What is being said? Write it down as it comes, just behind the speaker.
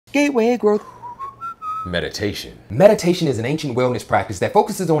Gateway growth. Meditation. Meditation is an ancient wellness practice that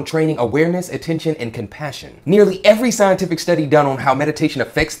focuses on training awareness, attention, and compassion. Nearly every scientific study done on how meditation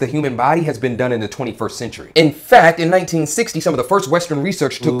affects the human body has been done in the 21st century. In fact, in 1960, some of the first Western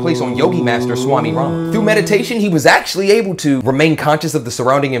research took place on Yogi Master Swami Rama. Through meditation, he was actually able to remain conscious of the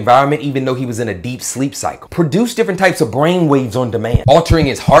surrounding environment even though he was in a deep sleep cycle, produce different types of brain waves on demand, altering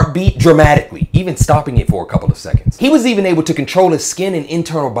his heartbeat dramatically, even stopping it for a couple of seconds. He was even able to control his skin and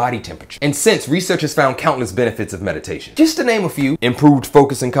internal body temperature. And since research has found countless benefits of meditation. Just to name a few: improved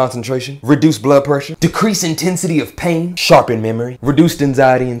focus and concentration, reduced blood pressure, decreased intensity of pain, sharpened memory, reduced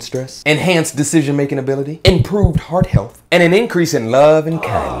anxiety and stress, enhanced decision-making ability, improved heart health, and an increase in love and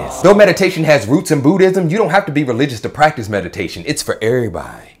kindness. Though meditation has roots in Buddhism, you don't have to be religious to practice meditation. It's for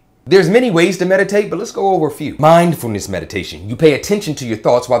everybody. There's many ways to meditate, but let's go over a few. Mindfulness meditation. You pay attention to your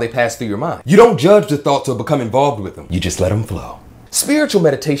thoughts while they pass through your mind. You don't judge the thoughts or become involved with them. You just let them flow. Spiritual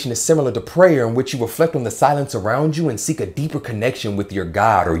meditation is similar to prayer, in which you reflect on the silence around you and seek a deeper connection with your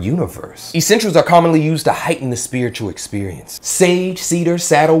God or universe. Essentials are commonly used to heighten the spiritual experience. Sage, cedar,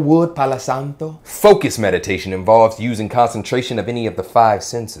 saddlewood, palo santo. Focus meditation involves using concentration of any of the 5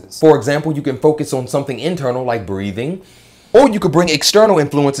 senses. For example, you can focus on something internal like breathing, or you could bring external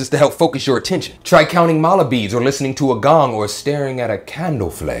influences to help focus your attention. Try counting mala beads, or listening to a gong, or staring at a candle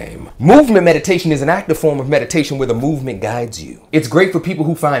flame. Movement meditation is an active form of meditation where the movement guides you. It's great for people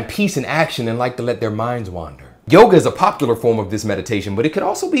who find peace in action and like to let their minds wander. Yoga is a popular form of this meditation, but it could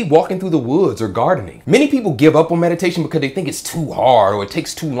also be walking through the woods or gardening. Many people give up on meditation because they think it's too hard or it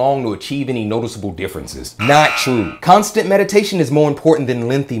takes too long to achieve any noticeable differences. Not true. Constant meditation is more important than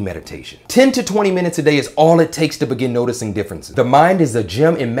lengthy meditation. 10 to 20 minutes a day is all it takes to begin noticing differences. The mind is a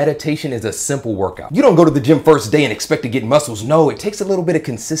gym and meditation is a simple workout. You don't go to the gym first day and expect to get muscles. No, it takes a little bit of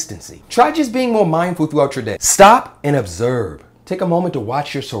consistency. Try just being more mindful throughout your day. Stop and observe. Take a moment to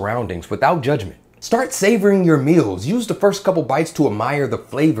watch your surroundings without judgment. Start savoring your meals. Use the first couple bites to admire the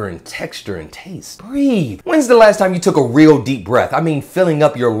flavor and texture and taste. Breathe. When's the last time you took a real deep breath? I mean, filling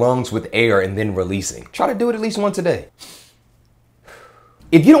up your lungs with air and then releasing. Try to do it at least once a day.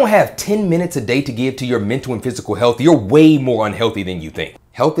 If you don't have 10 minutes a day to give to your mental and physical health, you're way more unhealthy than you think.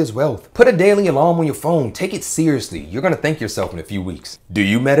 Health is wealth. Put a daily alarm on your phone. Take it seriously. You're gonna thank yourself in a few weeks. Do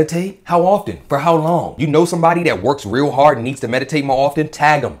you meditate? How often? For how long? You know somebody that works real hard and needs to meditate more often?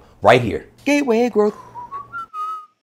 Tag them right here. Gateway growth.